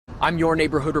I'm your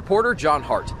neighborhood reporter, John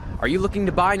Hart. Are you looking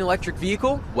to buy an electric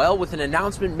vehicle? Well, with an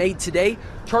announcement made today,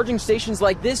 charging stations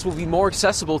like this will be more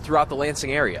accessible throughout the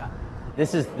Lansing area.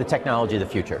 This is the technology of the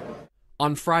future.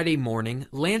 On Friday morning,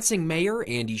 Lansing Mayor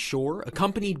Andy Schor,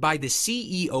 accompanied by the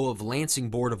CEO of Lansing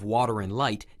Board of Water and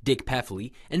Light, Dick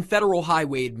Peffley, and Federal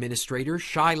Highway Administrator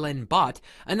Shai-Len Bott,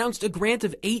 announced a grant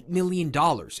of $8 million,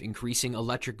 increasing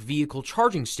electric vehicle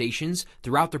charging stations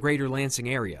throughout the Greater Lansing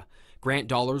area. Grant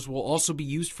dollars will also be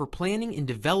used for planning and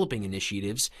developing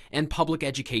initiatives and public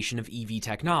education of EV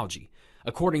technology.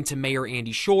 According to Mayor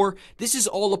Andy Schor, this is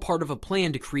all a part of a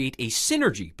plan to create a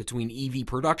synergy between EV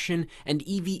production and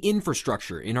EV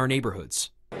infrastructure in our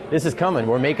neighborhoods. This is coming.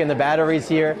 We're making the batteries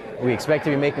here. We expect to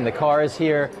be making the cars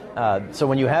here. So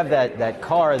when you have that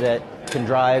car that can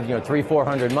drive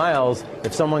 300-400 miles,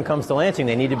 if someone comes to Lansing,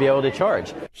 they need to be able to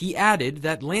charge. He added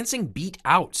that Lansing beat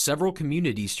out several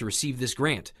communities to receive this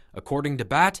grant. According to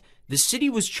Bott, the city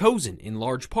was chosen in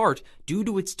large part due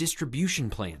to its distribution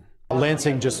plan.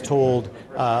 Lansing just told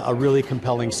a really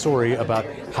compelling story about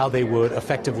how they would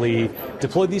effectively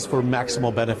deploy these for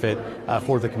maximal benefit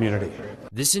for the community.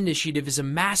 This initiative is a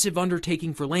massive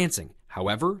undertaking for Lansing.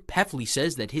 However, Peffley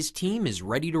says that his team is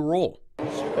ready to roll.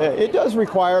 It does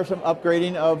require some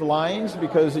upgrading of lines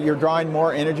because you're drawing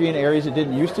more energy in areas that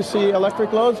didn't used to see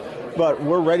electric loads, but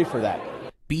we're ready for that.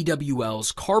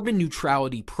 BWL's Carbon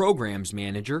Neutrality Programs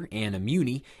Manager, Anna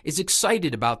Muni, is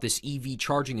excited about this EV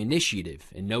charging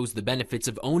initiative and knows the benefits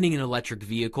of owning an electric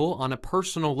vehicle on a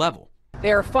personal level.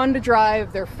 They're fun to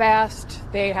drive, they're fast,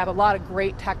 they have a lot of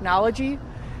great technology,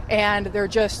 and they're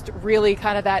just really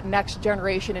kind of that next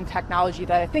generation in technology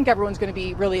that I think everyone's going to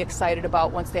be really excited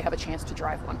about once they have a chance to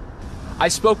drive one. I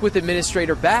spoke with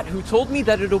Administrator Batt, who told me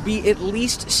that it'll be at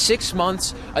least 6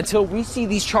 months until we see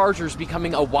these chargers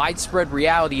becoming a widespread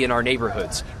reality in our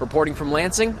neighborhoods. Reporting from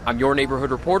Lansing, I'm your neighborhood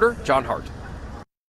reporter, John Hart.